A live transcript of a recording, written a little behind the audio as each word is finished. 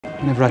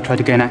Whenever I try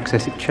to gain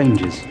access, it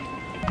changes.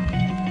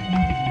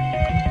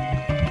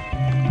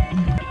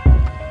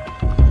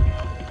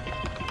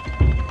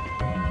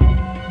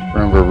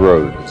 Remember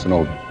Road. It's an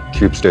old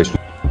tube station.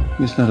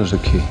 Use that as a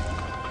key.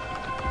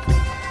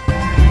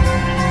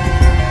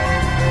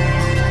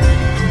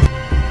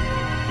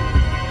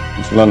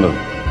 It's London.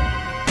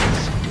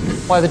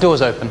 Why are the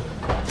doors open?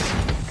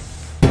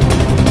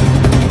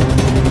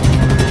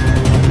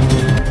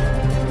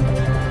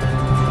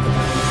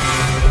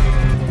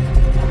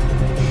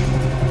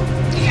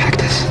 The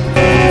actors.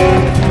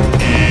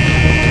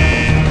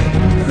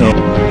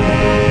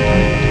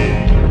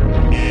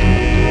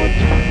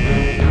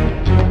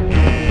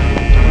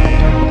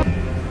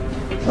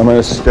 I'm in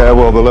a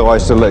stairwell below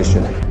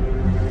isolation.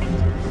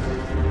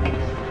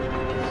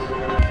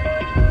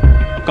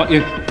 Got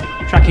you.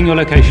 Tracking your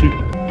location.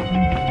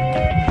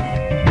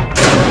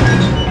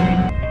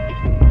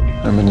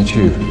 I'm in the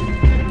tube.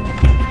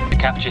 To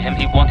capture him,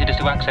 he wanted us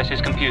to access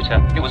his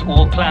computer. It was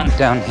all planned.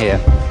 Down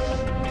here.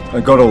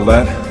 I got all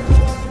that.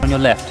 On your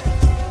left.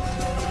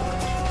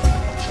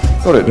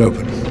 Got it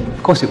open.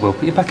 Of course it will.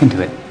 Put your back into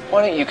it.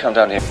 Why don't you come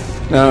down here?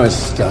 Now it's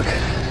stuck.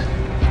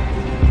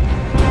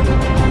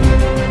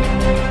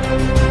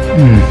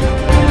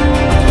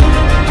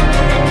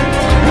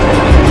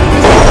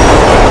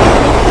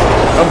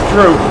 I'm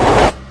through.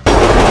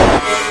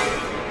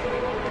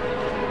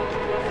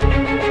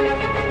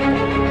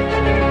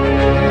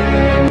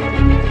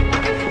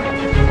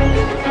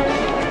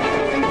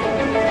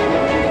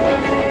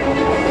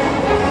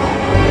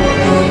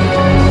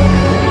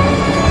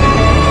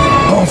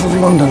 Half of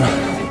London.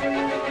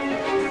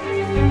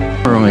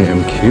 Where am I,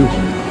 MQ?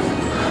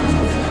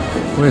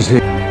 Where's he?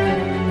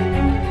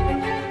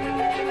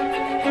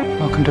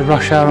 Welcome to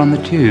rush hour on the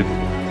tube.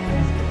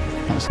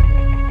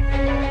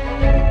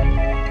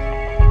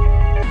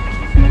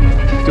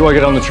 Do I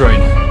get on the train?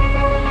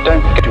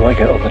 Do I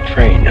get on the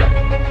train?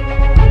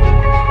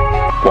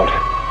 What?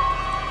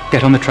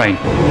 Get on the train.